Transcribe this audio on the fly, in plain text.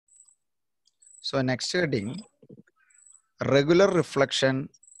So next heading, regular reflection,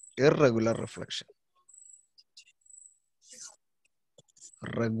 irregular reflection.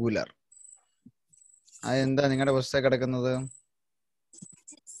 Regular. അതെന്താ നിങ്ങളുടെ പുസ്തകം കിടക്കുന്നത്?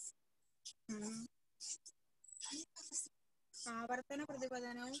 ആവർത്തന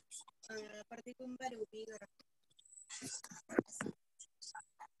പ്രതിപദനവും പ്രതിബിംബ രൂപീകരണം.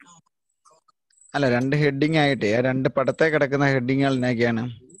 അല്ല, രണ്ട് ഹെഡിങ് ആയിട്ട് രണ്ട് പടത്തെ കിടക്കുന്ന ഹെഡിങ്ങുകൾ എന്നൊക്കെയാണ്?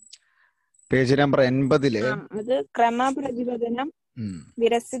 പേജ് നമ്പർ 80 അത് ക്രമപ്രതിപദനം,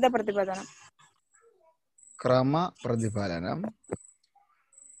 വിരസിത പ്രതിപദനം. ക്രമപ്രതിഫലനം,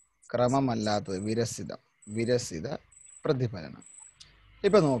 ക്രമമല്ലാത്തത് വിരസിത പ്രതിഫലനം.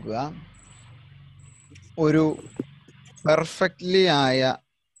 ഇപ്പൊ നോക്കുക, ഒരു പെർഫെക്റ്റ്ലി ആയ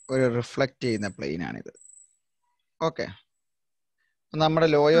ഒരു റിഫ്ലക്റ്റ് ചെയ്യുന്ന പ്ലെയിൻ ആണിത്. ഓക്കെ, നമ്മുടെ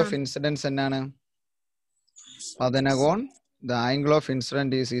ലോ ഓഫ് ഇൻസിഡൻസ് എന്നാണ്? പതനകോൺ, the angle of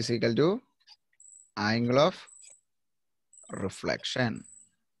incident is equal to angle of reflection.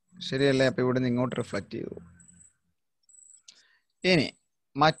 ശരിയല്ലേ? അപ്പൊ ഇവിടെ നിന്ന് ഇങ്ങോട്ട് റിഫ്ലക്റ്റ് ചെയ്തു. ഇനി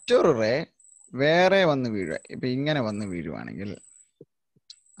മറ്റൊരു റേ വേറെ വന്ന് വീഴുക. ഇപ്പൊ ഇങ്ങനെ വന്ന് വീഴുവാണെങ്കിൽ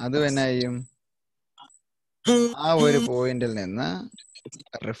അത് എന്നാ ചെയ്യും? ആ ഒരു പോയിന്റിൽ നിന്ന്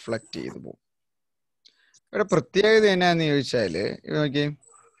റിഫ്ലക്റ്റ് ചെയ്തു പോകും. ഇവിടെ പ്രത്യേകത എന്നാന്ന് ചോദിച്ചാല്, നോക്കി,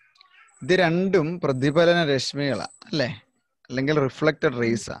 ഇത് രണ്ടും പ്രതിഫലന രശ്മികളാ അല്ലേ, അല്ലെങ്കിൽ റിഫ്ലക്റ്റഡ്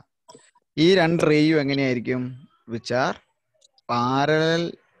റേസാ. ഈ രണ്ട് റേയും എങ്ങനെയായിരിക്കും? Which are parallel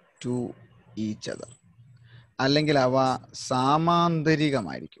to each other, അല്ലെങ്കിൽ അവ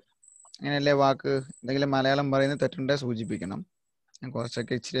സാമാന്തരികമായിരിക്കും. അങ്ങനെയല്ലേ വാക്ക്? എന്തെങ്കിലും മലയാളം പറയുന്നത് തെറ്റുണ്ടെങ്കിൽ സൂചിപ്പിക്കണം. ഞാൻ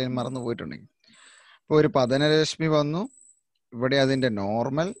കുറച്ചൊക്കെ ഇച്ചിരി മറന്നു പോയിട്ടുണ്ടെങ്കിൽ. ഇപ്പോൾ ഒരു പതനരശ്മി വന്നു, ഇവിടെ അതിൻ്റെ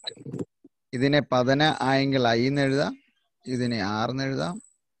നോർമൽ, ഇതിനെ പതന ആംഗിൾ ഐ എന്ന് എഴുതാം, ഇതിനെ ആർ എന്ന് എഴുതാം.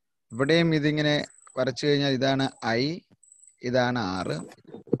 ഇവിടെയും ഇതിങ്ങനെ വരച്ചു കഴിഞ്ഞാൽ ഇതാണ് ഐ, ഇതാണ് ആറ്.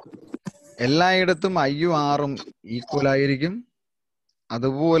 എല്ലായിടത്തും ഐയും ആറും ഈക്വൽ ആയിരിക്കും.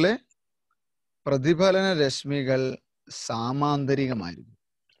 അതുപോലെ പ്രതിഫലന രശ്മികൾ സാമാന്തരികമായിരിക്കും.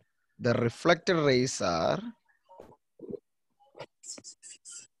 The reflected rays are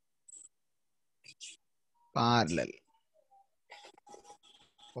parallel.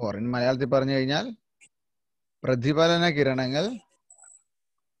 Or in മലയാളത്തിൽ പറഞ്ഞു കഴിഞ്ഞാൽ പ്രതിഫലന കിരണങ്ങൾ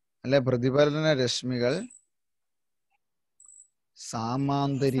അല്ലെ പ്രതിഫലന രശ്മികൾ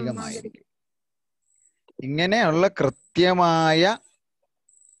സാമാന്തരികമായിരിക്കും. ഇങ്ങനെയുള്ള കൃത്യമായ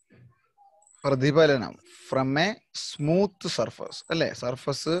പ്രതിഫലനം ഫ്രം എ സ്മൂത്ത് സർഫസ് അല്ലെ,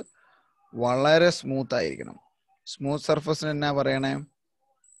 സർഫസ് വളരെ സ്മൂത്ത് ആയിരിക്കണം. സ്മൂത്ത് സർഫസിന് എന്നാ പറയണേ?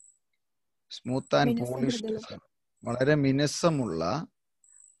 സ്മൂത്ത് ആൻഡ് പോളിഷ്ഡ്, വളരെ മിനുസമുള്ള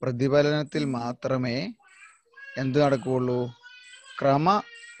പ്രതിഫലനത്തിൽ മാത്രമേ എന്ത് നടക്കുകയുള്ളൂ? ക്രമ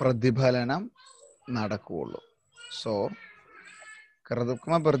പ്രതിഫലനം നടക്കുകയുള്ളൂ. സോ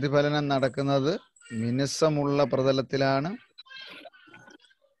ക്രമ പ്രതിഫലനം നടക്കുന്നത് മിനുസമുള്ള പ്രതലത്തിലാണ്.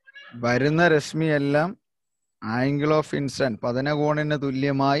 വരുന്ന രശ്മിയെല്ലാം ആംഗിൾ ഓഫ് ഇൻസിഡന്റ് പതനകോണിന്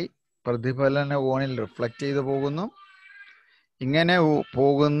തുല്യമായി പ്രതിഫലന കോണിൽ റിഫ്ലക്റ്റ് ചെയ്തു പോകുന്നു. ഇങ്ങനെ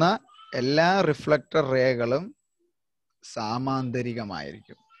പോകുന്ന എല്ലാ റിഫ്ലക്റ്റർ റേകളും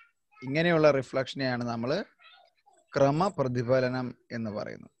സാമാന്തരികമായിരിക്കും. ഇങ്ങനെയുള്ള റിഫ്ലക്ഷനെയാണ് നമ്മൾ ക്രമപ്രതിഫലനം എന്ന്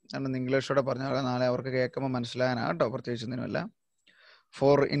പറയുന്നത്. കാരണം ഇംഗ്ലീഷോടെ പറഞ്ഞാൽ നാളെ അവർക്ക് കേൾക്കുമ്പോൾ മനസ്സിലാകാനാണ് കേട്ടോ, പ്രത്യേകിച്ചൊന്നുമല്ല.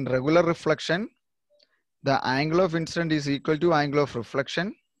 Four in regular reflection the angle of incident is equal to angle of reflection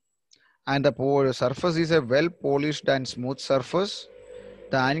and the surface is a well polished and smooth surface.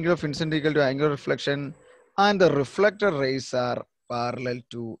 The angle of incident equal to angle of reflection and the reflected rays are parallel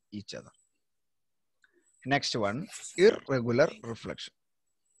to each other. Next one, irregular reflection.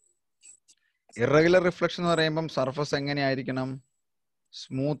 Irregular reflection എന്ന് പറയുമ്പം surface എങ്ങനെ ആയിരിക്കണം?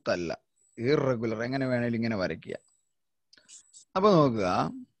 Smooth അല്ല, irregular. എങ്ങനെ വേണേലും ഇങ്ങനെ വരയ്ക്കുക. അപ്പൊ നോക്കുക,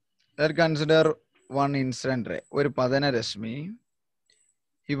 let's consider one incident ray. ഒരു പതനരശ്മി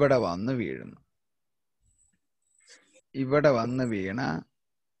ഇവിടെ വന്ന് വീഴുന്നു. ഇവിടെ വന്ന് വീണ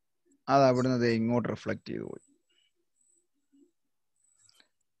അത് അവിടുന്ന് ഇങ്ങോട്ട് റിഫ്ലക്റ്റ് ചെയ്തു പോയി.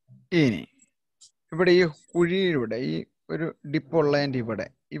 ഇനി ഇവിടെ ഈ കുഴിയിലൂടെ ഈ ഒരു ഡിപ്പുള്ളതിൻ്റെ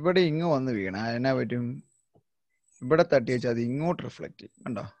ഇവിടെ ഇങ്ങ് വന്ന് വീണ എന്നാ പറ്റും? ഇവിടെ തട്ടി വെച്ചാൽ അത് ഇങ്ങോട്ട് റിഫ്ലക്റ്റ് ചെയ്യും.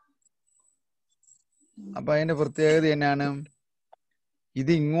 കണ്ടോ? അപ്പൊ അതിന്റെ പ്രത്യേകത എന്നാണ്?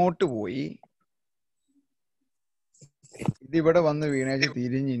 ഇത് ഇങ്ങോട്ട് പോയി, ഇതിവിടെ വന്ന് വീണേച്ച്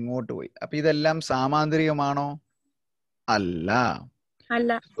തിരിഞ്ഞ് ഇങ്ങോട്ട് പോയി. അപ്പൊ ഇതെല്ലാം സാമാന്തരികമാണോ? അല്ല.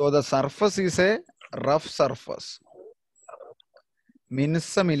 So the surface is A rough surface.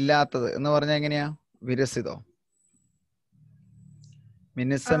 മിനുസമില്ലാത്തത് എന്ന് പറഞ്ഞാൽ എങ്ങനെയാ? വിരസിതോ?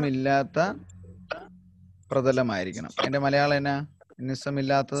 മിനുസമില്ലാത്ത പ്രതലമായിരിക്കണം. അതിന്റെ മലയാളം എന്നാ?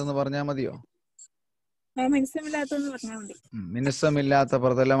 മിനുസമില്ലാത്തതെന്ന് പറഞ്ഞാൽ മതിയോ? മിനുസമില്ലാത്ത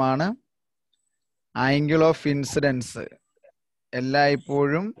പ്രതലമാണ് ആംഗിൾ ഓഫ് ഇൻസിഡൻസ്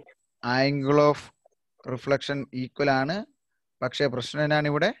എല്ലായ്പ്പോഴും ആംഗിൾ ഓഫ് റിഫ്ലക്ഷൻ ഈക്വൽ ആണ്. പക്ഷേ പ്രശ്നം എന്നാണ്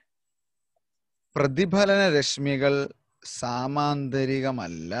ഇവിടെ? പ്രതിഫലന രശ്മികൾ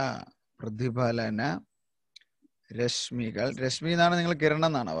സാമാന്തരികമല്ല. പ്രതിഫലന രശ്മികൾ, രശ്മി എന്നാണ് നിങ്ങൾ കിരണം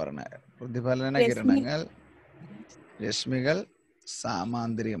എന്നാണ് പറഞ്ഞത്. പ്രതിഫലന കിരണങ്ങൾ രശ്മികൾ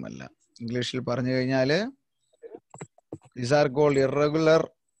സാമാന്തരികമല്ല. ഇംഗ്ലീഷിൽ പറഞ്ഞു കഴിഞ്ഞാൽ these are called irregular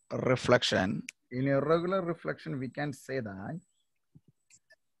reflection. In irregular reflection we can say that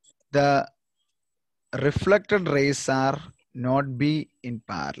the reflected rays are not be in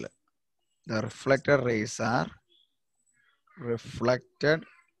parallel. The reflected rays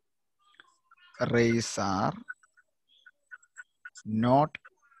are not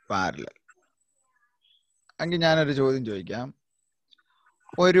parallel. എങ്കിൽ ഞാനൊരു ചോദ്യം ചോദിക്കാം.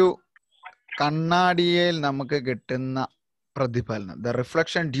 ഒരു കണ്ണാടിയിൽ നമുക്ക് കിട്ടുന്ന പ്രതിഫലനം, the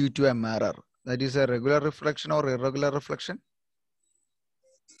reflection due to a mirror, that is a regular reflection or irregular reflection?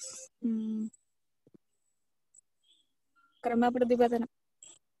 ക്രമപ്രതിപതനം.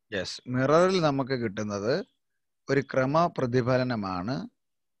 Yes, മിററിൽ നമുക്ക് കിട്ടുന്നത് ഒരു ക്രമപ്രതിഫലനമാണ്,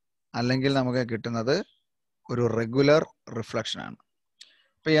 അല്ലെങ്കിൽ നമുക്ക് കിട്ടുന്നത് ഒരു റെഗുലർ റിഫ്ലക്ഷൻ ആണ്.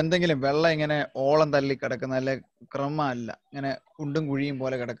 ഇപ്പൊ എന്തെങ്കിലും വെള്ളം ഇങ്ങനെ ഓളം തള്ളി കിടക്കുന്ന, അല്ലെ ക്രമമല്ല, ഇങ്ങനെ കുണ്ടും കുഴിയും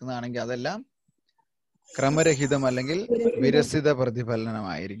പോലെ കിടക്കുന്നതാണെങ്കിൽ അതെല്ലാം ക്രമരഹിതം അല്ലെങ്കിൽ വിരസിത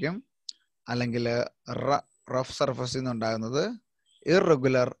പ്രതിഫലനമായിരിക്കും. അല്ലെങ്കിൽ റഫ് സർഫസിൽ നിന്നുണ്ടാകുന്നത്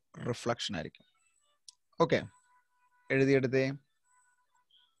ഇറഗുലർ റിഫ്ലക്ഷൻ ആയിരിക്കും. ഓക്കെ, എഴുതിയെടുത്തേ.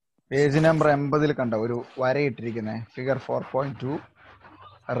 പേജ് നമ്പർ 80 കണ്ട ഒരു വരയിട്ടിരിക്കുന്നത് ഫിഗർ 4.2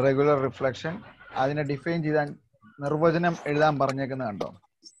 റെഗുലർ റിഫ്ലക്ഷൻ. അതിനെ ഡിഫൈൻ ചെയ്താൽ നിർവചനം എഴുതാൻ പറഞ്ഞേക്കുന്നത് കണ്ടോ?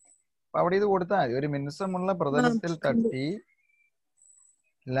 അപ്പൊ അവിടെ ഇത് കൊടുത്താൽ മതി. ഒരു മിനുസമുള്ള പ്രതലത്തിൽ തട്ടി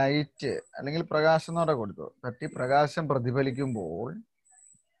ലൈറ്റ് അല്ലെങ്കിൽ പ്രകാശം എന്നോടെ കൊടുത്തു. തട്ടി പ്രകാശം പ്രതിഫലിക്കുമ്പോൾ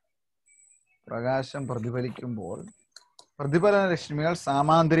പ്രതിഫലന രശ്മികൾ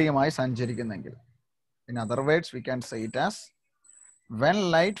സാമാന്തരികമായി സഞ്ചരിക്കുന്നെങ്കിൽ, in other words we can say it as when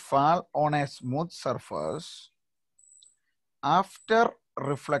light fall on a smooth surface after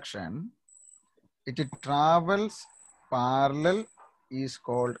reflection it travels parallel is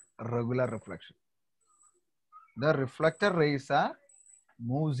called regular reflection. The reflected rays are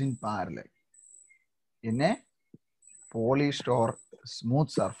moves in parallel in a polished or smooth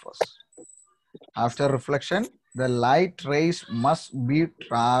surface. After reflection the light rays must be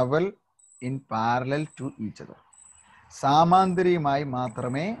travel in parallel to each other. സാമാന്തരികമായി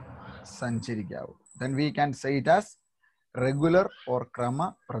മാത്രമേ സഞ്ചരിക്കാവൂ. Then we can say it as regular or ക്രമ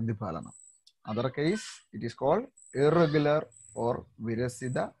പ്രതിഫലനം. Other case it is called irregular or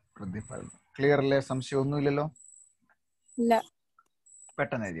വിരസിത പ്രതിഫലനം. Clear അല്ലേ? സംശയം ഒന്നുമില്ലല്ലോ?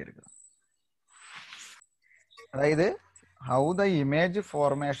 പെട്ടെന്ന് എഴുതിയെടുക്കുക. അതായത് how the image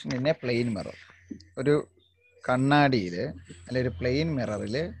formation in A plain mirror. ഒരു കണ്ണാടിയിൽ അല്ലെ ഒരു പ്ലെയിൻ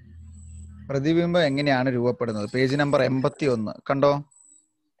മിററിൽ പ്രതിബിംബം എങ്ങനെയാണ് രൂപപ്പെടുന്നത്? പേജ് നമ്പർ 81 കണ്ടോ?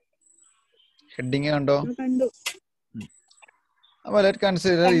 ഹെഡിങ് കണ്ടോ? അപ്പൊ ലെറ്റ്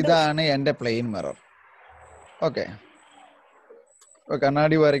കൺസിഡർ ഇതാണ് എൻ്റെ പ്ലെയിൻ മിറർ. ഓക്കെ, ഇപ്പൊ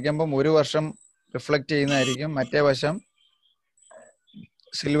കണ്ണാടി വരയ്ക്കുമ്പം ഒരു വശം റിഫ്ലക്ട് ചെയ്യുന്നതായിരിക്കും, മറ്റേ വശം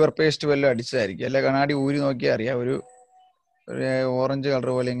സിൽവർ പേസ്റ്റ് വല്ലതും അടിച്ചതായിരിക്കും. അല്ലെ കണ്ണാടി ഊരി നോക്കിയാൽ അറിയാം, ഒരു ഓറഞ്ച് കളർ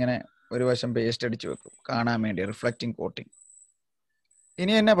പോലെ ഇങ്ങനെ ഒരു വശം പേസ്റ്റ് അടിച്ച് വെക്കും കാണാൻ വേണ്ടി, റിഫ്ലക്റ്റിംഗ് കോട്ടിങ്.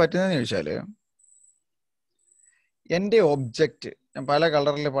 ഇനി എന്നാ പറ്റുന്നതെന്ന് ചോദിച്ചാല്, എൻ്റെ ഒബ്ജക്റ്റ്, ഞാൻ പല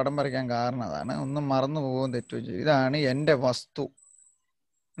കളറിൽ പടം വരയ്ക്കാൻ കാരണം അതാണ്, ഒന്നും മറന്നു പോകും തെറ്റോ ചെയ്യും. ഇതാണ് എൻ്റെ വസ്തു,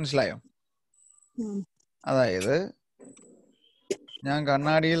 മനസ്സിലായോ? അതായത് ഞാൻ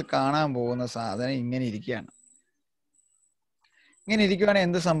കണ്ണാടിയിൽ കാണാൻ പോകുന്ന സാധനം ഇങ്ങനെ ഇരിക്കുകയാണ്. ഇങ്ങനെ ഇരിക്കുവാണെങ്കിൽ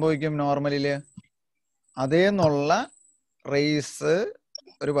എന്ത് സംഭവിക്കും? നോർമലില് അതേന്നുള്ള റേസ്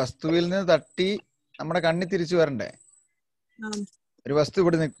ഒരു വസ്തുവിൽ നിന്ന് തട്ടി നമ്മുടെ കണ്ണിൽ തിരിച്ചു വരണ്ടേ? ഒരു വസ്തു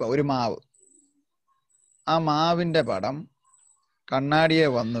ഇവിടെ നിൽക്കുക, ഒരു മാവ്. ആ മാവിന്റെ പടം കണ്ണാടിയെ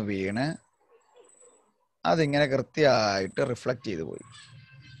വന്ന് വീണ് അതിങ്ങനെ കൃത്യമായിട്ട് റിഫ്ലക്ട് ചെയ്തു പോയി.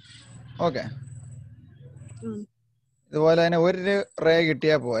 ഓക്കെ, ഇതുപോലെ തന്നെ ഒരു റേ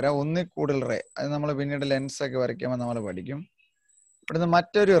കിട്ടിയാൽ പോരാ, ഒന്നിൽ കൂടുതൽ റേ. അത് നമ്മൾ പിന്നീട് ലെൻസൊക്കെ വരയ്ക്കുമ്പോൾ നമ്മൾ പഠിക്കും. ഇവിടുന്ന്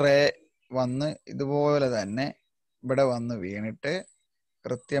മറ്റൊരു റേ വന്ന് ഇതുപോലെ തന്നെ ഇവിടെ വന്ന് വീണിട്ട്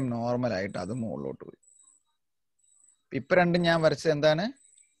കൃത്യം നോർമലായിട്ട് അത് മുകളിലോട്ട് പോയി. ഇപ്പം രണ്ടും ഞാൻ വരച്ചത് എന്താണ്?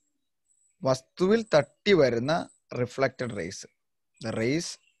 വസ്തുവിൽ തട്ടി വരുന്ന reflected raise, the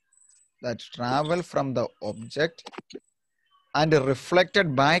race that travel from the object and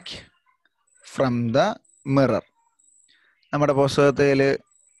reflected back from the mirror. നമ്മുടെ പുസ്തകത്തിൽ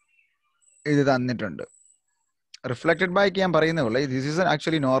ഇത് തന്നിട്ടുണ്ട്. റിഫ്ലക്റ്റഡ് ബാക്ക് ഞാൻ പറയുന്നേ ഉള്ളൂ. This is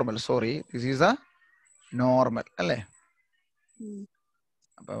actually normal, sorry, this is A normal അല്ലേ?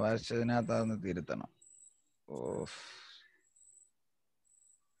 അപ്പൊ വരച്ചതിനകത്ത് അതൊന്ന് തിരുത്തണം.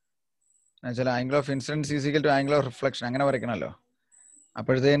 എന്നുവെച്ചാൽ angle of incidence is equal to angle of reflection അങ്ങനെ വരയ്ക്കണമല്ലോ.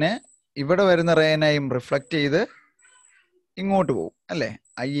 അപ്പോഴത്തേന് ഇവിടെ വരുന്ന റേനെയും റിഫ്ലക്റ്റ് ചെയ്ത് ഇങ്ങോട്ട് പോകും അല്ലേ,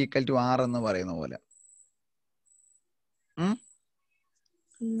 I=R എന്ന് പറയുന്ന പോലെ.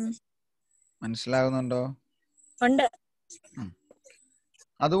 മനസ്സിലാകുന്നുണ്ടോ?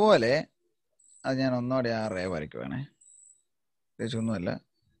 അതുപോലെ അത് ഞാൻ ഒന്നോടെ ആ റേ വരയ്ക്കുവാണേ. പ്രത്യേകിച്ചൊന്നുമല്ല,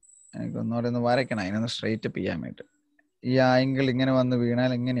 എനിക്ക് ഒന്നോടെ ഒന്ന് വരയ്ക്കണം അതിനൊന്ന് സ്ട്രെയിറ്റ് അപ്പ് ചെയ്യാൻ വേണ്ടി. ഈ ആംഗിൾ ഇങ്ങനെ വന്ന്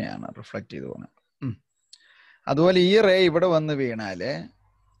വീണാൽ എങ്ങനെയാണ് റിഫ്ലക്റ്റ് ചെയ്ത് പോകുന്നത്. അതുപോലെ ഈ റേ ഇവിടെ വന്ന് വീണാൽ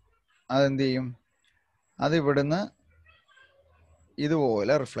അതെന്ത് ചെയ്യും, അത് ഇവിടുന്ന്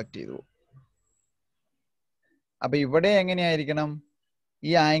ഇതുപോലെ റിഫ്ലക്റ്റ് ചെയ്തു പോകും. അപ്പൊ ഇവിടെ എങ്ങനെയായിരിക്കണം,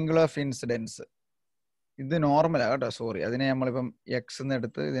 ഈ ആംഗിൾ ഓഫ് ഇൻസിഡൻസ് ഇത് നോർമലാ കേട്ടോ, സോറി, അതിനെ നമ്മളിപ്പം എക്സ് എന്ന്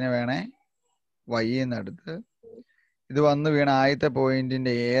എടുത്ത് ഇതിനെ വേണേ വൈ എന്നെടുത്ത് ഇത് വന്ന് വീണ ആദ്യത്തെ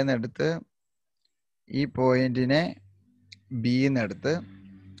പോയിന്റിന്റെ എ എന്നെടുത്ത് ഈ പോയിന്റിനെ ബി എന്നെടുത്ത്,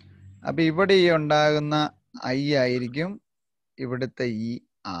 അപ്പൊ ഇവിടെ ഈ ഉണ്ടാകുന്ന ഐ ആയിരിക്കും ഇവിടുത്തെ ഈ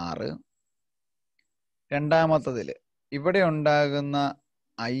ആറ്. രണ്ടാമത്തതില് ഇവിടെ ഉണ്ടാകുന്ന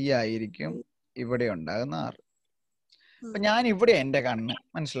ഐ ആയിരിക്കും ഇവിടെ ഉണ്ടാകുന്ന ആറ്. അപ്പൊ ഞാൻ ഇവിടെ എൻ്റെ കണ്ണ്,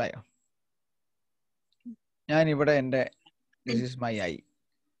 മനസ്സിലായോ? ഞാൻ ഇവിടെ എൻ്റെ ദിസ് ഈസ് മൈ ഐ.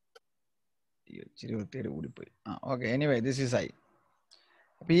 ഇച്ചിരി വൃത്തിയേട് കൂടിപ്പോയി. Okay, anyway this is I.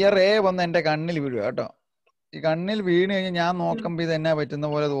 അപ്പൊ ഈ റേ വന്ന് എൻ്റെ കണ്ണിൽ വീഴുക കേട്ടോ. ഈ കണ്ണിൽ വീണ് കഴിഞ്ഞാൽ ഞാൻ നോക്കുമ്പോൾ ഇത് എന്നാ പറ്റുന്ന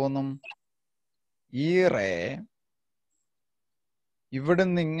പോലെ തോന്നും, ഈ റേ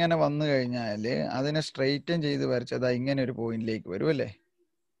ഇവിടുന്ന് ഇങ്ങനെ വന്നു കഴിഞ്ഞാൽ അതിനെ സ്ട്രെയിറ്റൻ ചെയ്ത് വരച്ചതാ ഇങ്ങനെ ഒരു പോയിന്റിലേക്ക് വരും അല്ലേ.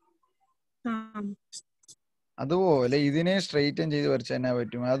 അതുപോലെ ഇതിനെ സ്ട്രെയിറ്റൻ ചെയ്ത് വരച്ചാൽ എന്നാ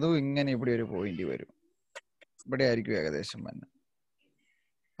പറ്റും, അതും ഇങ്ങനെ ഇവിടെ ഒരു പോയിന്റ് വരും. ഇവിടെ ആയിരിക്കും ഏകദേശം വന്ന്.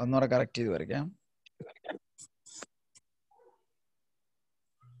 ഒന്നുകൂടെ കറക്റ്റ് ചെയ്ത് വരയ്ക്കാം.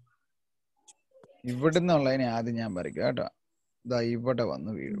 ഇവിടുന്നുള്ളതിനെ ആദ്യം ഞാൻ വരയ്ക്കാം കേട്ടോ. ഇതാ ഇവിടെ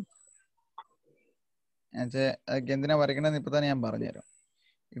വന്ന് വീഴും. അതൊക്കെ എന്തിനാ വരയ്ക്കണമെന്ന് ഇപ്പൊ തന്നെ ഞാൻ പറഞ്ഞുതരാം.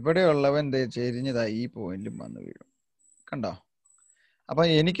 ഇവിടെയുള്ളവൻ ചെരിഞ്ഞതാ ഈ പോയിന്റിലും വന്ന് വീഴും, കണ്ടോ? അപ്പൊ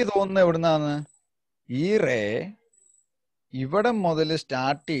എനിക്ക് തോന്നുന്നത് എവിടുന്നാന്ന്, ഈ റേ ഇവിടെ മുതൽ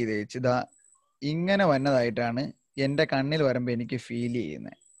സ്റ്റാർട്ട് ചെയ്ത് ഇതാ ഇങ്ങനെ വന്നതായിട്ടാണ് എൻ്റെ കണ്ണിൽ വരുമ്പോൾ എനിക്ക് ഫീൽ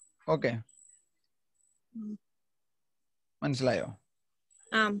ചെയ്യുന്നത്. ഓക്കെ, മനസ്സിലായോ?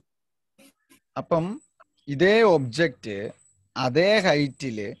 അപ്പം ഇതേ ഒബ്ജക്റ്റ് അതേ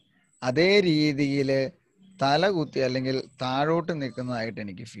ഹൈറ്റില് അതേ രീതിയിൽ തല കുത്തി അല്ലെങ്കിൽ താഴോട്ട് നിൽക്കുന്നതായിട്ട്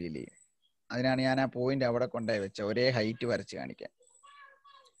എനിക്ക് ഫീൽ ചെയ്യും. അതിനാണ് ഞാൻ ആ പോയിന്റ് അവിടെ കൊണ്ടുപോയി വെച്ച ഒരേ ഹൈറ്റ് വരച്ച് കാണിക്കാൻ.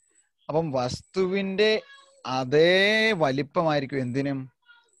 അപ്പം വസ്തുവിന്റെ അതേ വലിപ്പമായിരിക്കും എന്തിനും,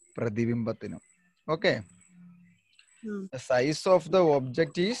 പ്രതിബിംബത്തിനും. Okay, the size of the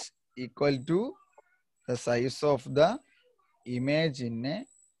object is equal to the size of the image in a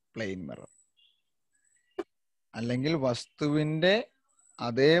plane mirror. അല്ലെങ്കിൽ വസ്തുവിന്റെ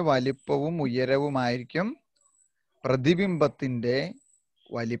അതേ വലിപ്പവും ഉയരവുമായിരിക്കും പ്രതിബിംബത്തിന്റെ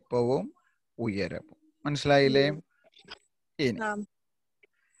വലിപ്പവും ഉയരവും. മനസ്സിലായില്ലേ? ഇനി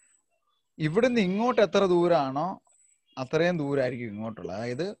ഇവിടുന്ന് ഇങ്ങോട്ട് എത്ര ദൂരാണോ അത്രയും ദൂരമായിരിക്കും ഇങ്ങോട്ടുള്ളത്.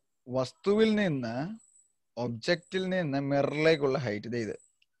 അതായത് വസ്തുവിൽ നിന്ന്, ഒബ്ജക്റ്റിൽ നിന്ന് മിററിലേക്കുള്ള ഹൈറ്റ്, ഇത്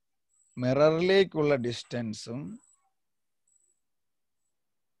മിററിലേക്കുള്ള ഡിസ്റ്റൻസും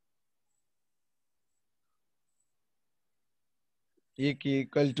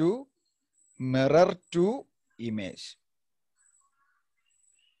equal to mirror to image.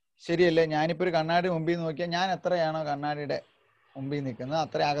 ശരിയല്ലേ? ഞാനിപ്പോ ഒരു കണ്ണാടി മുമ്പിൽ നോക്കിയാൽ ഞാൻ എത്രയാണോ കണ്ണാടിയുടെ മുമ്പിൽ നിൽക്കുന്നത്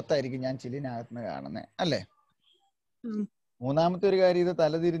അത്ര അകത്തായിരിക്കും ഞാൻ ചില്ലിനകത്തുനിന്ന് കാണുന്നത് അല്ലേ. മൂന്നാമത്തെ ഒരു കാര്യം, ഇത്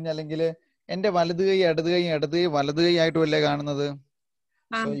തലതിരിഞ്ഞ് അല്ലെങ്കിൽ എന്റെ വലത് കൈ ഇടത് കൈ ഇടത് കൈ വലത് കൈ ആയിട്ടും അല്ലേ കാണുന്നത്.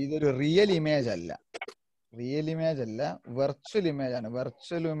 സോ ഇതൊരു റിയൽ ഇമേജ് അല്ല, റിയൽ ഇമേജ് അല്ല, വെർച്വൽ ഇമേജ് ആണ്.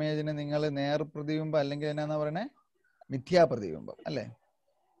 വെർച്വൽ ഇമേജിന് നിങ്ങൾ നേർ പ്രതിബിംബം അല്ലെങ്കിൽ എന്നാ പറയണേ, മിഥ്യാ പ്രതിബിംബം അല്ലേ.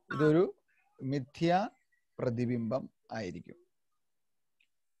 ഇതൊരു മിഥ്യാ പ്രതിബിംബം ആയിരിക്കും,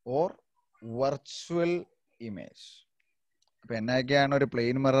 ഓർ വെർച്വൽ ഇമേജ്. അപ്പൊ എന്നൊക്കെയാണ് ഒരു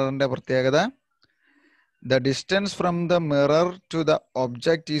പ്ലെയിൻ മിററിന്റെ പ്രത്യേകത? The distance from the mirror to the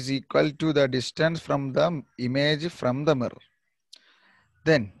object is equal to the distance from the image from the mirror.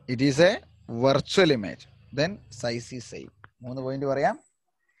 Then it is a virtual image. Then size is same. 3 point പറയാം.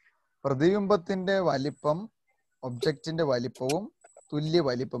 പ്രതിബിംബത്തിന്റെ വലിപ്പം ഒബ്ജക്റ്റിന്റെ വലിപ്പവും തുല്യ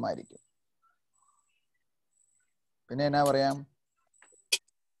വലിപ്പമായിരിക്കും. പിന്നെ എന്നാ പറയാം,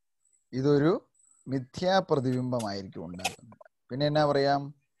 ഇതൊരു മിഥ്യാ പ്രതിബിംബമായിരിക്കും ഉണ്ടാക്കുന്നത്. പിന്നെ എന്നാ പറയാം,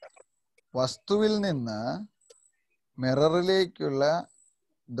 വസ്തുവിൽ നിന്ന് മിററിലേക്കുള്ള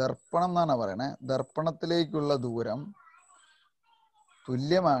ദർപ്പണം എന്നാണ് പറയണേ, ദർപ്പണത്തിലേക്കുള്ള ദൂരം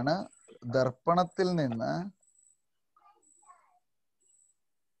തുല്യമാണ് ദർപ്പണത്തിൽ നിന്ന്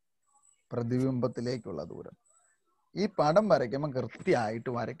പ്രതിബിംബത്തിലേക്കുള്ള ദൂരം. ഈ പടം വരയ്ക്കുമ്പോൾ കൃത്യമായിട്ട്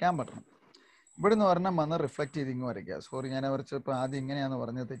വരയ്ക്കാൻ പറ്റണം. ഇവിടെ നിന്ന് പറഞ്ഞാൽ വന്ന് റിഫ്ലക്ട് ചെയ്ത് ഇങ്ങ് വരയ്ക്കുക. സോറി, ഞാൻ വരച്ചപ്പോൾ ആദ്യം ഇങ്ങനെയാണെന്ന്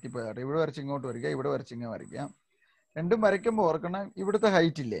പറഞ്ഞത് തെറ്റിപ്പോയാട്ടെ. ഇവിടെ വരച്ച് ഇങ്ങോട്ട് വരയ്ക്കുക, ഇവിടെ വരച്ച് ഇങ്ങനെ വരയ്ക്കാം. രണ്ടും വരയ്ക്കുമ്പോൾ ഓർക്കണം, ഇവിടുത്തെ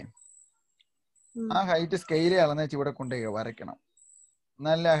ഹൈറ്റ് ഇല്ലേ, ആ ഹൈറ്റ് സ്കെയിലിൽ അളന്ന് വെച്ച് ഇവിടെ കൊണ്ടുപോയി വരയ്ക്കണം.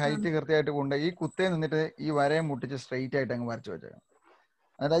 നല്ല ഹൈറ്റ് കൃത്യമായിട്ട് കൊണ്ടുപോയി ഈ കുത്തേ നിന്നിട്ട് ഈ വരയെ മുട്ടിച്ച് സ്ട്രെയിറ്റ് ആയിട്ട് അങ്ങ് വരച്ചു വെച്ചേക്കണം.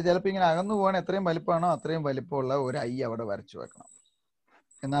 അതായത് ചിലപ്പോൾ ഇങ്ങനെ അകന്നു പോകാൻ എത്രയും വലിപ്പമാണോ അത്രയും വലിപ്പമുള്ള ഒരു ഐ അവിടെ വരച്ചു വെക്കണം.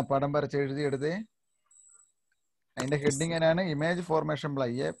 എന്നാ പടം വരച്ച് എഴുതിയെടുത്തേ. അതിന്റെ ഹെഡിങ് എന്നാണ്? Image formation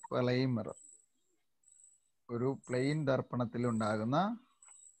by A plain mirror. ഒരു പ്ലെയിൻ ദർപ്പണത്തിൽ ഉണ്ടാകുന്ന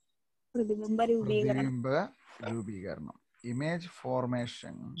പ്രതിബിംബ രൂപീകരണം. Image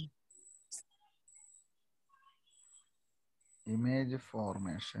formation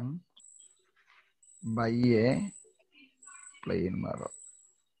by A plain mirror.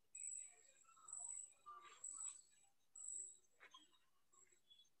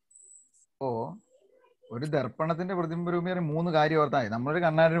 അപ്പോ ഒരു ദർപ്പണത്തിന്റെ പ്രതിബിംബ രൂപീകരണം 3 കാര്യം ഓർത്താൽ മതി. നമ്മളൊരു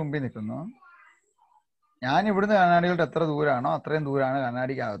കണ്ണാടിയുടെ മുമ്പിൽ നിൽക്കുന്നു. ഞാൻ ഇവിടുന്ന് കണ്ണാടികളുടെ എത്ര ദൂരമാണോ അത്രയും ദൂരമാണ്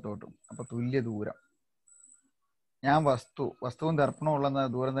കണ്ണാടിക്ക് അകത്തോട്ടും. അപ്പൊ തുല്യ ദൂരം. ഞാൻ വസ്തുവും ദർപ്പണവും ഉള്ള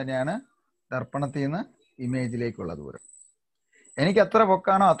ദൂരം തന്നെയാണ് ദർപ്പണത്തിൽ നിന്ന് ഇമേജിലേക്കുള്ള ദൂരം. എനിക്ക് എത്ര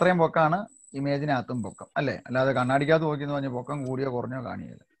പൊക്കാണോ അത്രയും പൊക്കാണ് ഇമേജിനകത്തും പൊക്കം, അല്ലേ? അല്ലാതെ കണ്ണാടിക്കകത്ത് നോക്കിയെന്ന് പറഞ്ഞാൽ പൊക്കം കൂടിയോ കുറഞ്ഞോ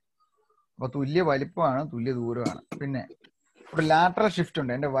കാണിയത്. അപ്പൊ തുല്യ വലിപ്പമാണ്, തുല്യ ദൂരമാണ്. പിന്നെ ഒരു ലാറ്ററൽ ഷിഫ്റ്റ്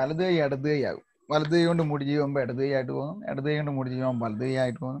ഉണ്ട്. എൻ്റെ വലത് കൈ ഇടത് കൈ ആകും. വലത് കൈ കൊണ്ട് മുടി ചെയ്യുമ്പോൾ ഇടത് കൈ ആയിട്ട് പോകും, ഇടത് കൈ കൊണ്ട് മുടി ചെയ്യുമ്പോൾ വലത് കൈ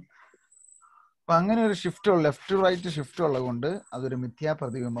ആയിട്ട് പോകും. അപ്പൊ അങ്ങനെ ഒരു ഷിഫ്റ്റ്, ലെഫ്റ്റ് റൈറ്റ് ഷിഫ്റ്റ് ഉള്ളത് കൊണ്ട് അതൊരു മിഥ്യാ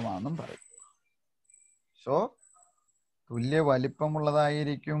പ്രതിബിംബമാണെന്നും പറയും. സോ തുല്യ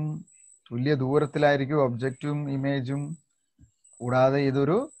വലിപ്പമുള്ളതായിരിക്കും, തുല്യ ദൂരത്തിലായിരിക്കും ഒബ്ജക്റ്റും ഇമേജും. കൂടാതെ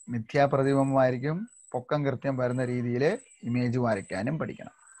ഇതൊരു മിഥ്യാ പ്രതിബിംബമായിരിക്കും. പൊക്കം കൃത്യം വരുന്ന രീതിയിൽ ഇമേജ് വരയ്ക്കാനും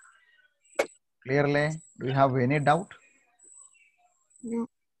പഠിക്കണം. ക്ലിയർ അല്ലേ? Do you have any doubt?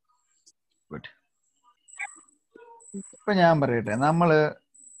 Good. ഇപ്പൊ ഞാൻ പറയട്ടെ, നമ്മള്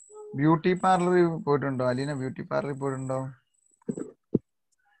ബ്യൂട്ടി പാർലറിൽ പോയിട്ടുണ്ടോ? അലീന ബ്യൂട്ടി പാർലറിൽ പോയിട്ടുണ്ടോ?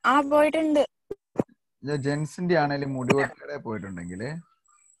 പോയിട്ടുണ്ട്. ജെൻസിന്റെ ആണെങ്കിലും മുടിവെട്ടയുടെ പോയിട്ടുണ്ടെങ്കിൽ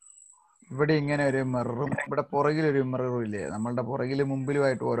ഇവിടെ ഇങ്ങനെ ഒരു മിററും ഇവിടെ പുറകിലൊരു മിററും ഇല്ലേ? നമ്മളുടെ പുറകിലും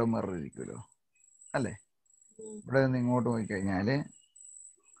മുമ്പിലുമായിട്ട് ഓരോ മിറർ ഇരിക്കുമല്ലോ, അല്ലേ? ഇവിടെ നിന്ന് ഇങ്ങോട്ട് നോക്കിക്കഴിഞ്ഞാല്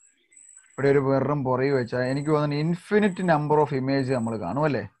ഇവിടെ ഒരു മിററും പുറകിൽ വെച്ചാൽ എനിക്ക് തോന്നുന്നു ഇൻഫിനിറ്റ് നമ്പർ ഓഫ് ഇമേജ് നമ്മൾ കാണും,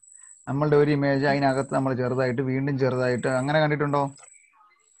 അല്ലേ? നമ്മളുടെ ഒരു ഇമേജ് അതിനകത്ത് നമ്മൾ ചെറുതായിട്ട് വീണ്ടും ചെറുതായിട്ട് അങ്ങനെ കണ്ടിട്ടുണ്ടോ?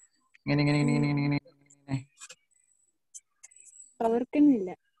 ഇങ്ങനെ ഇങ്ങനെ ഇങ്ങനെ ഇങ്ങനെ ഇങ്ങനെ ഇങ്ങനെ പ്രവർത്തിക്കുന്നില്ല.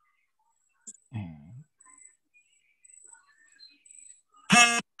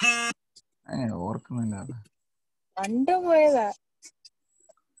 അങ്ങനെ ഓർക്കുന്നില്ല. കണ്ടുപോയതാ.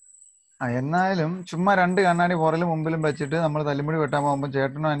 എന്നാലും ചുമ്മാ 2 കണ്ണാടി പുറകിലും മുമ്പിലും വെച്ചിട്ട് നമ്മൾ തല്ലുമുടി വെട്ടാൻ പോകുമ്പോൾ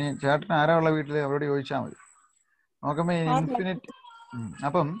ചേട്ടൻ ആരാ ഉള്ള വീട്ടിൽ അവരോട് ചോദിച്ചാൽ മതി. നോക്കുമ്പോ ഇൻഫിനിറ്റ്.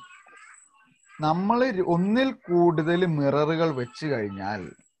 അപ്പം നമ്മൾ ഒന്നിൽ കൂടുതൽ മിററുകൾ വെച്ച് കഴിഞ്ഞാൽ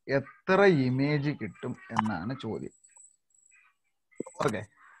എത്ര ഇമേജ് കിട്ടും എന്നാണ് ചോദ്യം. ഓക്കെ,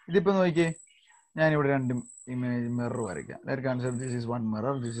 ഇതിപ്പോ നോക്കിയേ, ഞാനിവിടെ 2 ഇമേജ് മിറർ വരയ്ക്കാം. This is 1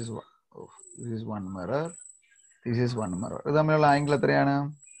 mirror, this is 1 mirror, this is 1 mirror. ഇത് തമ്മിലുള്ള ആംഗിൾ എത്രയാണ്?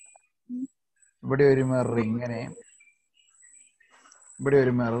 ഇവിടെ ഒരു മിറർ ഇങ്ങനെ, ഇവിടെ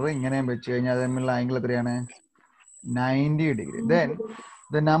ഒരു മിറർ ഇങ്ങനെയും വെച്ച് കഴിഞ്ഞാൽ അത് തമ്മിലുള്ള ആംഗിൾ എത്രയാണ്? 90 degree. Then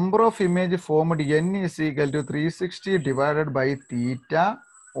the number of image formed n is equal to 360 divided by theta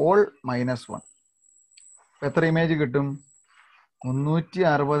all minus 1. എത്ര ഇമേജ് കിട്ടും?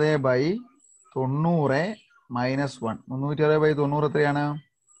 360 ബൈ 90 മൈനസ് 1. 360 ബൈ 90 എത്രയാണ്?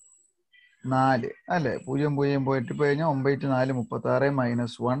 4, അല്ലേ? 0 0 പോയിട്ട് കഴിഞ്ഞാൽ 9 4 36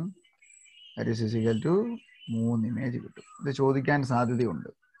 minus 1 that is equal to 3 image കിട്ടും. ഇത് ചോദിക്കാൻ സാധ്യതയുണ്ട്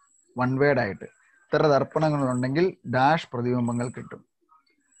വൺ വേർഡ് ആയിട്ട്. ഇത്ര ദർപ്പണങ്ങളുണ്ടെങ്കിൽ ഡാഷ് പ്രതിബിംബങ്ങൾ കിട്ടും.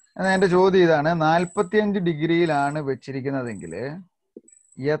 എന്നാൽ എൻ്റെ ചോദ്യം ഇതാണ്, 45 ഡിഗ്രിയിലാണ് വെച്ചിരിക്കുന്നതെങ്കിൽ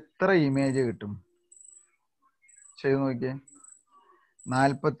എത്ര ഇമേജ് കിട്ടും? ചെയ്ത് നോക്കിയേ.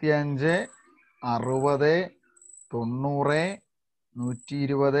 45, 60, 90,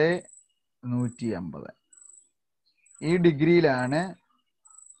 120, 180 ഈ ഡിഗ്രിയിലാണ്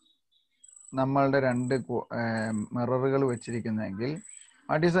നമ്മളുടെ 2 മിററുകൾ വെച്ചിരിക്കുന്നതെങ്കിൽ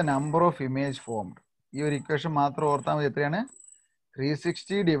what is the number of image formed? ഈ ഒരു ഇക്വേഷൻ മാത്രം ഓർത്താൽ മതി. എത്രയാണ്?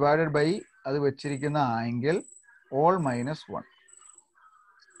 360 ഡിവൈഡഡ് ബൈ അത് വെച്ചിരിക്കുന്ന ആംഗിൾ ഓൾ മൈനസ് 1.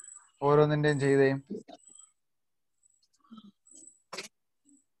 ഓരോന്നിൻ്റെയും ചെയ്തേ.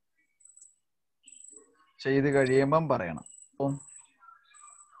 ചെയ്ത് കഴിയുമ്പം പറയണം.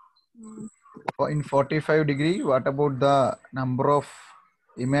 In 45 degree, what about the number of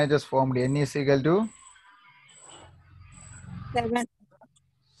images formed? N is equal to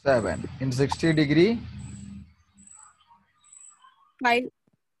 7. In 60 degree, 5.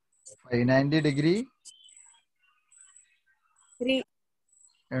 590 degree 3,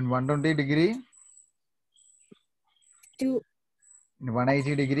 and 120 degree 2, and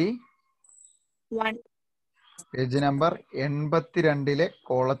 180 degree. 1. Page number 82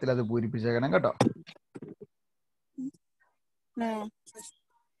 കോളത്തിൽ അത് പൂരിപ്പിച്ചേക്കണം കേട്ടോ.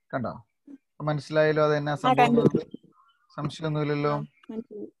 കണ്ടോ? മനസ്സിലായല്ലോ അത് എന്നാ സംഭവം? കണ്ടു. സംശയമൊന്നുമില്ലല്ലോ.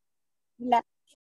 മനസ്സിലായി. ഇല്ല.